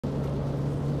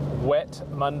Wet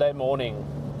Monday morning,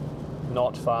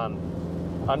 not fun.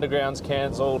 Underground's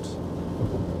cancelled.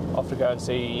 Off to go and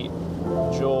see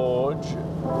George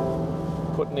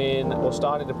putting in, or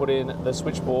starting to put in, the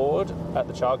switchboard at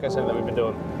the childcare centre that we've been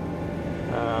doing.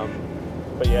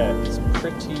 But yeah, it's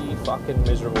pretty fucking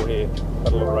miserable here.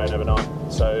 Had a lot of rain overnight,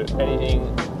 so anything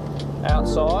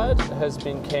outside has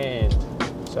been canned.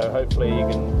 So hopefully you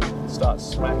can start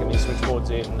smacking these switchboards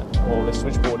in, or the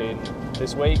switchboard in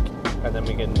this week, and then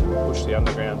we can push the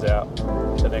undergrounds out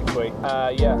to next week.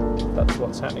 Yeah, that's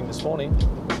what's happening this morning.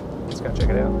 Let's go check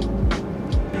it out.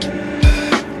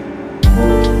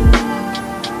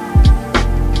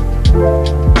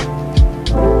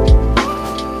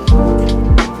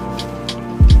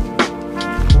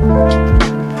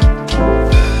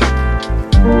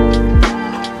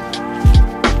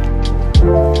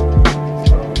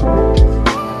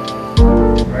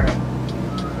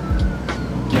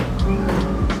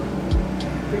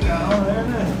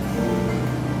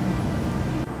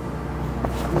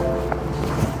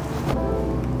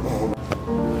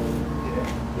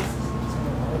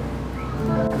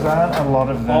 A lot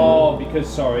of them. Oh, because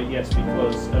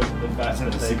because of the fact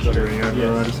that the they've security got,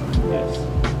 override. Yes.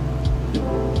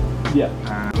 Yeah.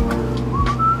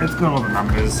 It's got all the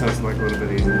numbers, so it's like a little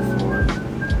bit easier to follow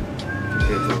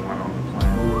compared to the one on the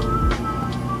plan.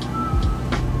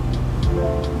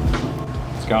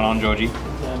 What's going on, Georgie?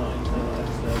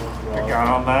 What's going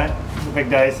on, mate? The big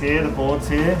day's here, the board's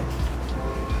here.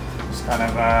 Just kind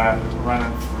of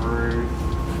running through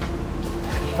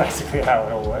basically how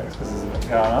it all works, because there's a bit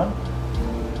going on.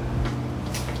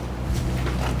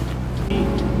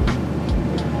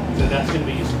 So that's going to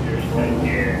be your security code.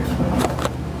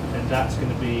 Yeah. And that's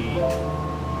going to be,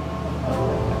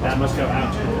 that must go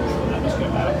out to the wall, and that must go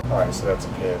back. Alright, so that's a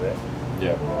pair there.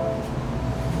 Yeah.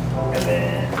 And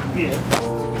then, yeah.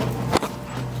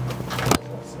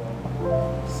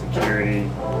 Security,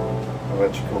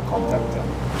 electrical contactor,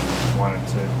 1 and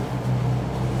 2.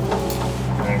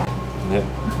 Yeah.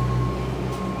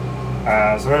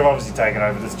 So we've obviously taken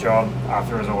over this job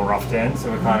after it was all roughed in, so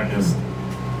we're kind of just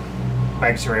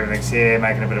making sure everything's here,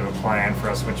 making a bit of a plan for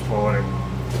our switchboard and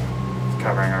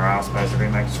covering our ass basically,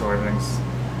 making sure everything's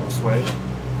all sweet.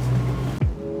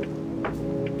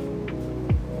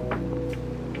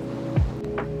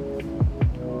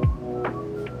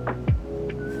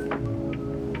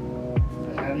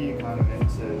 So how do you kind of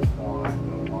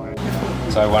intertwine the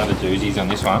line? So one of the doozies on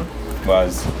this one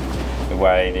was the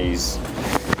way these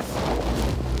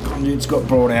conduits got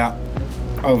brought out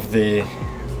of the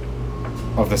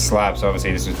slab. So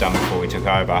obviously this was done before we took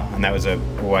over, and that was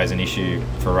always an issue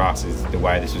for us, is the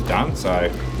way this was done. So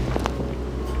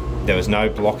there was no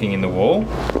blocking in the wall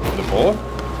for the board.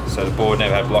 So the board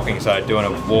never had blocking, so doing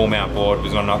a wall mount board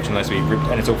was not an option unless we ripped,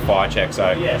 and it's all fire check,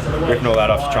 so ripping all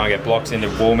that off to try and get blocks in to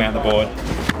wall mount the board.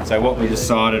 So what we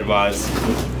decided was,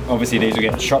 obviously these will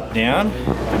get chopped down,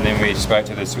 and then we spoke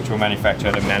to the switchboard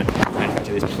manufacturer to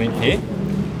manufacture this plinth here.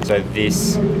 So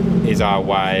this is our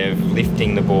way of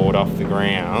lifting the board off the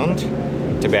ground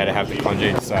to be able to have the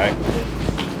conduits. So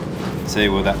see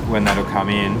when that'll come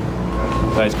in,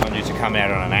 those conduits will come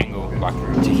out on an angle like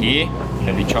to here, and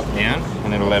they'll be chopped down,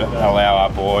 and it'll allow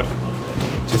our board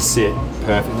to sit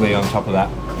perfectly on top of that.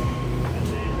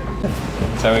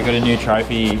 So we've got a new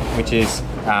trophy, which is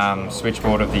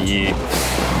Switchboard of the Year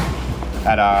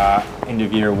at our end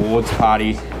of year awards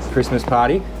party, Christmas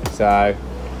party. So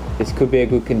this could be a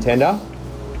good contender.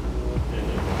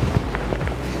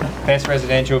 Best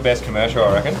residential, best commercial,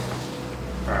 I reckon.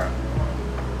 Alright.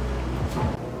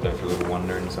 Don't feel a little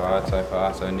wonder inside so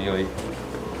far, so nearly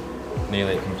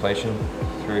at completion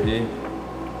through here.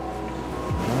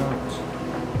 Right.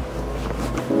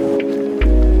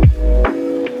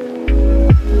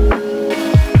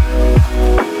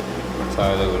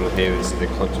 So the little here, this is the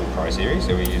Clipsal Pro series,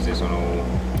 so we use this on all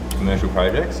commercial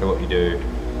projects. So what you do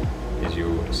is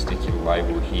you'll stick your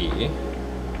label here,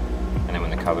 and then when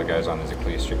the cover goes on, there's a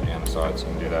clear strip down the side, so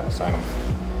you can do that. Same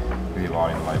with your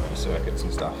lighting, label your circuits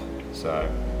and stuff. So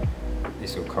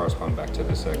this will correspond back to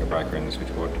the circuit breaker in the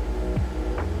switchboard.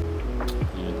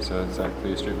 Yeah, so it's that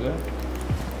clear strip there.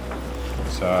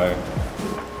 So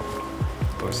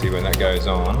obviously when that goes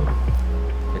on,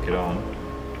 click it on,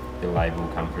 your label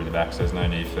will come through the back, so there's no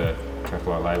need for traffic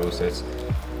light labels. So it's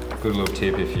a good little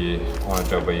tip if you're on a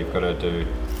job where you've got to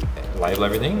label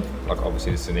everything. Like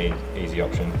obviously this is an easy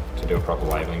option to do a proper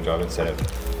labelling job instead of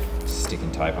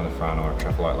sticking tape on the front or a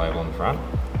traffic light label on the front.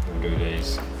 We'll do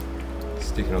these,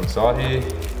 stick it on the side here,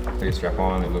 click a strap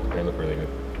on, they look really good.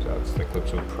 So it's the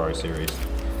Clipsal Pro series,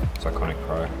 it's Iconic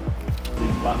Pro.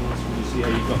 These buttons, you see how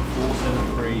you've got 4,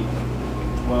 7,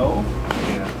 3, 12,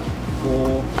 Yeah.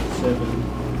 4,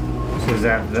 is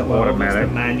that the automatic? It's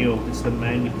the manual. It's the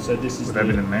manual. So this is. Would that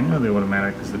be the manual or the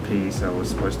automatic? Because the PE cell was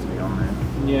supposed to be on there.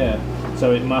 Yeah.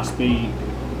 So it must be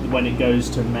when it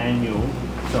goes to manual.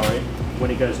 Sorry.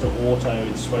 When it goes to auto,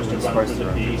 it's supposed to run through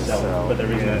the PE cell, but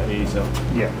there is no PE cell.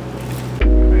 Yeah.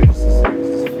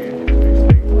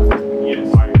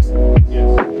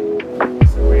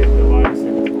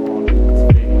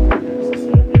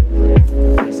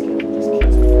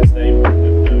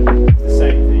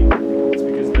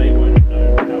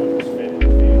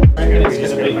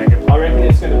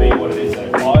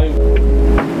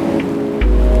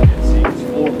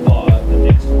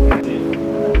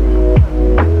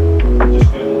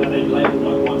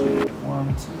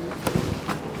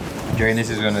 This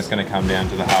is when it's going to come down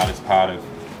to the hardest part of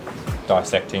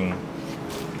dissecting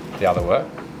the other work.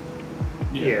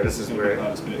 Yeah, this is where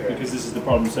because this is the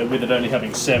problem. So with it only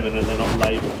having 7 and they're not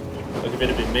labelled, like if it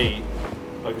had been me,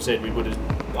 like I said, we would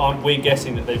have. We're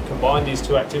guessing that they've combined these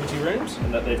 2 activity rooms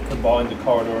and that they've combined the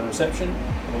corridor and reception,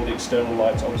 and all the external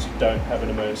lights obviously don't have an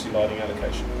emergency lighting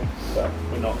allocation. But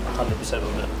we're not 100%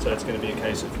 on that, so it's going to be a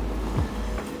case of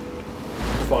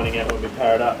finding out when we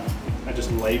power it up and just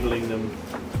labelling them.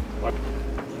 Like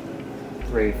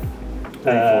 3, 4,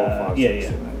 5,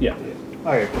 6, yeah.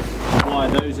 Okay.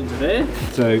 Slide those into there.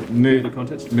 So move the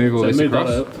contents. Move all this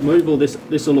across. Move all this.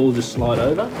 This will all just slide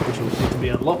over, which will need to be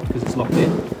unlocked because it's locked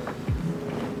in.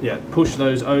 Yeah. Push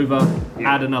those over.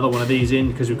 Yeah. Add another one of these in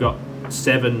because we've got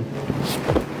 7.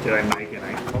 Did I make an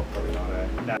 8 o'clock? Probably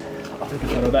not. No. I'll take a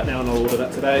photo of that now and I'll order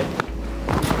that today.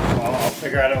 Well, I'll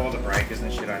figure out all the breakers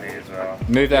and shit I need as well.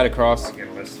 Move that across. I'll get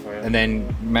a list for you. And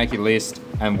then make your list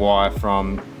and wire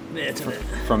from there to there.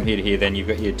 From here to here. Then you've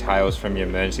got your tails from your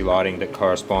emergency lighting that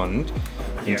correspond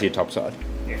into your top side.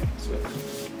 Yeah, sweet.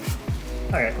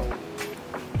 Okay, cool.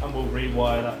 And we'll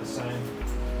rewire that the same.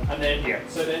 And then,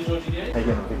 so then, Georgie, How are you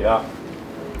going to pick it up?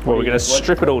 Well, we're going to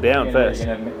strip it all down first.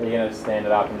 Are you going to stand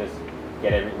it up and just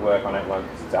get every work on it once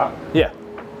it's up? Yeah,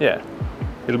 yeah.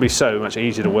 It'll be so much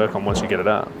easier to work on once you get it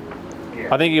up. Yeah.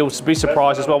 I think you'll be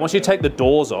surprised as well. Once you take the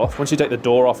doors off, once you take the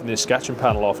door off and the scratching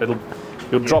panel off,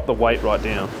 you'll drop the weight right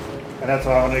down. And that's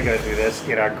why I wanted to go through this,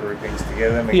 get our groupings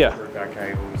together, make group our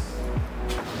cables,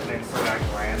 and then sort out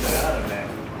gland it out, and then.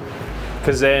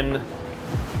 Because then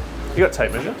you got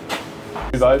tape measure.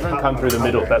 Move over and come through the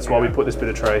middle. That's why we put this bit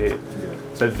of tray here.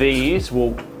 So these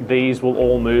will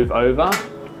all move over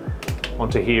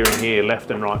onto here and here,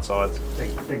 left and right sides.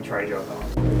 Big tray job.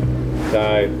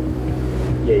 So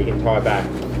yeah, you can tie back.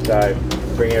 So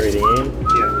bring everything in.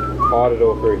 Yeah. Hide it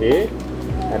all through here.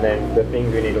 And then the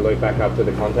things we need to loop back up to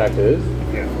the contactors,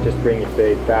 just bring your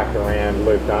feet back around,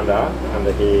 looped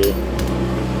under here,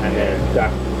 and then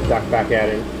duck back out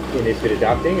in this bit of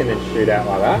ducting, and then shoot out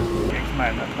like that.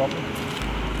 Mate, no problem.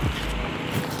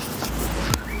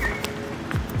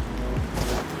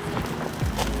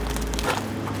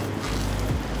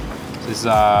 This is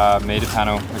a meter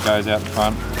panel that goes out the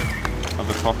front of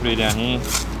the property down here.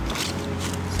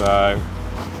 So.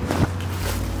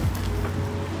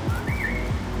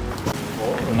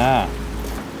 Nah,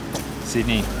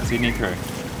 Sydney crew.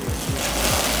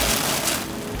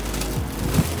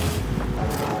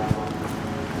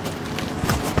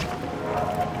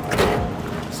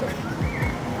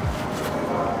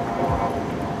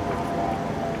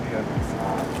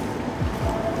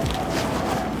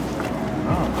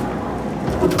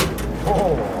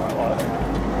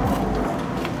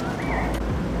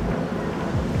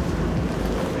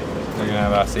 We're gonna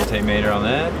have our CT meter on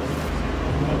there.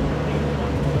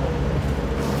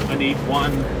 I need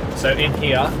one, so in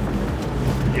here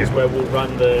is where we'll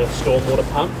run the stormwater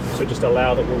pump, so just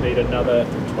allow that we'll need another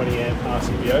 20 amp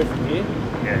RCBO from here,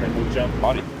 and then we'll jump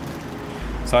body.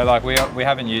 So like we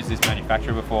haven't used this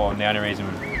manufacturer before, and the only reason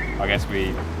I guess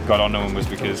we got onto them was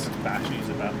because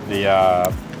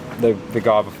the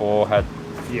guy before had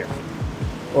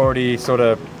already sort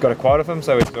of got a quote of them,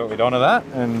 so we thought we'd honour that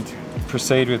and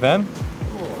proceed with them.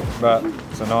 But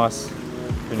it's a pretty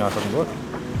nice looking book.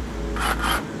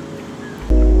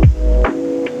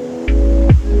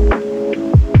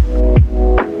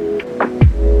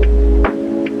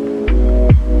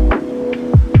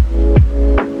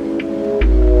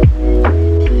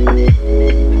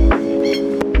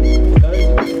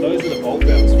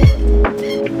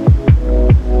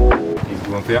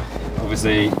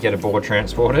 Obviously get a board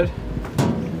transported,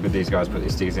 but these guys put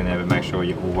these stickers in there, but make sure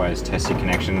you always test your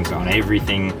connections on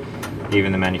everything,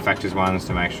 even the manufacturer's ones,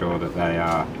 to make sure that they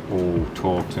are all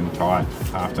torqued and tight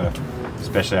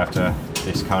especially after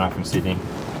this coming up from Sydney.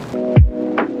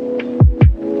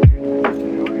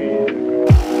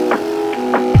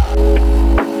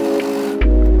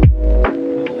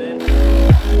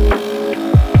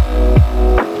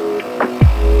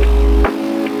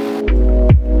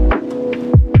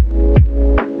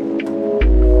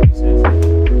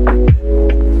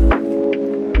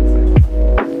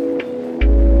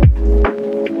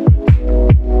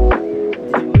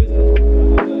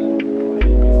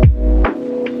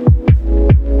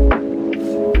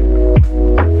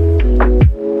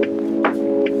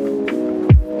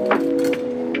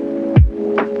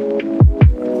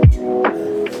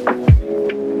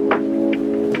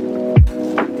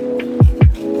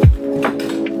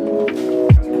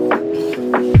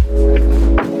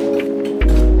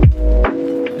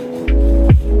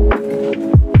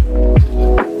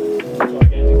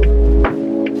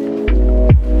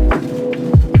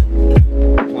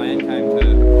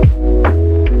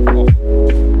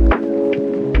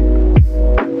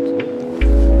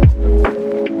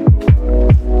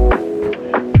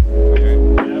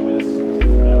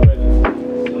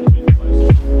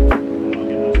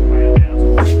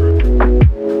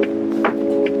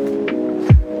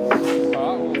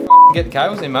 get the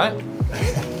cables in, mate?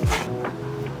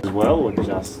 As well, or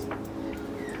just?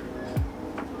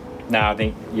 No, I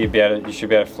think you should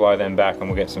be able to flow them back, and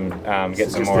we'll get some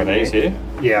more of these here.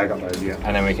 Yeah, I got those. Yeah.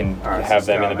 And then we can have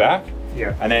them in the back.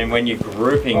 Yeah. And then when you're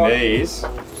grouping these,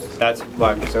 that's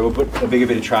like, so we'll put a bigger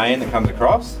bit of tray in that comes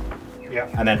across. Yeah.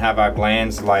 And then have our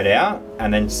glands laid out,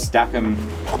 and then stack them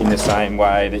in the same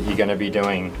way that you're going to be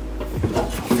doing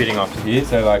fitting off here.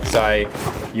 So like, say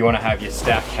you want to have your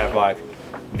stack have like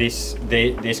this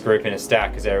group in a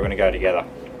stack because they're going to go together.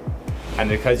 And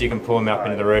because you can pull them up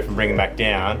into the roof and bring them back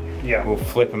down, we'll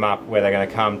flip them up where they're going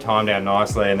to come, time down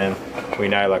nicely, and then we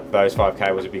know like those 5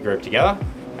 cables will be grouped together.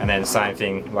 And then same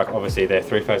thing, like obviously they're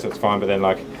 3-phase, so it's fine, but then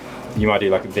like you might do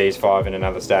like these 5 in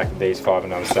another stack, these 5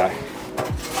 in another stack.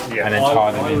 Yeah, and then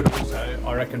tie them in. I would also,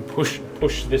 I reckon, push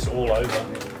this all over.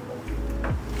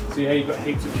 See how you've got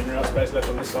heaps of general space left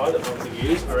on this side that not to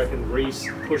use? I reckon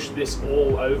push this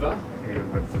all over.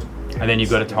 And then you've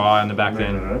got a tie on the back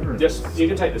then. Just, you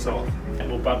can take this off and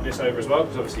we'll bump this over as well,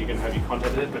 because obviously you can have your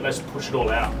content in it, but let's push it all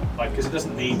out. Like, because it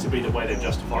doesn't need to be the way they've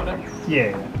justified it.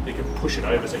 Yeah. You can push it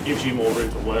over, so it gives you more room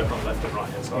to work on left and right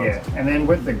hand side. Yeah, and then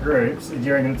with the groups, do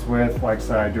you reckon it's worth, like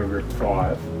say, do a group of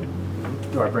 5?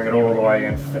 Do I bring it all the way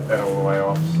and fit that all the way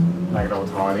off, make it all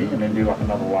tidy, and then do like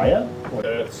another layer?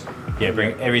 Earths. Yeah,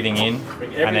 bring everything in,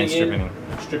 and then strip it in.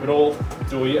 Strip it all,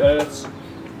 do all your earths,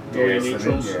 do all your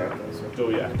neutrals, do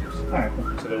all your actives.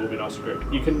 Alright. So there will be a nice group.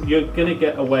 You're gonna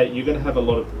get away, you're gonna have a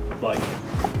lot of, like,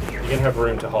 you're gonna have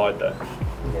room to hide though.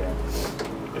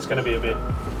 Yeah. It's gonna be a bit.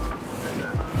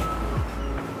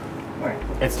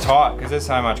 It's tight, because there's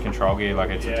so much control gear, like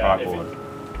it's a tight board.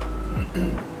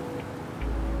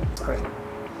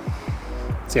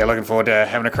 So yeah, looking forward to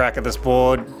having a crack at this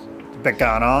board. A bit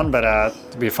going on, but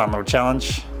it'll be a fun little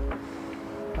challenge.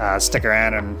 Stick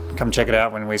around and come check it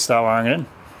out when we start wiring it in.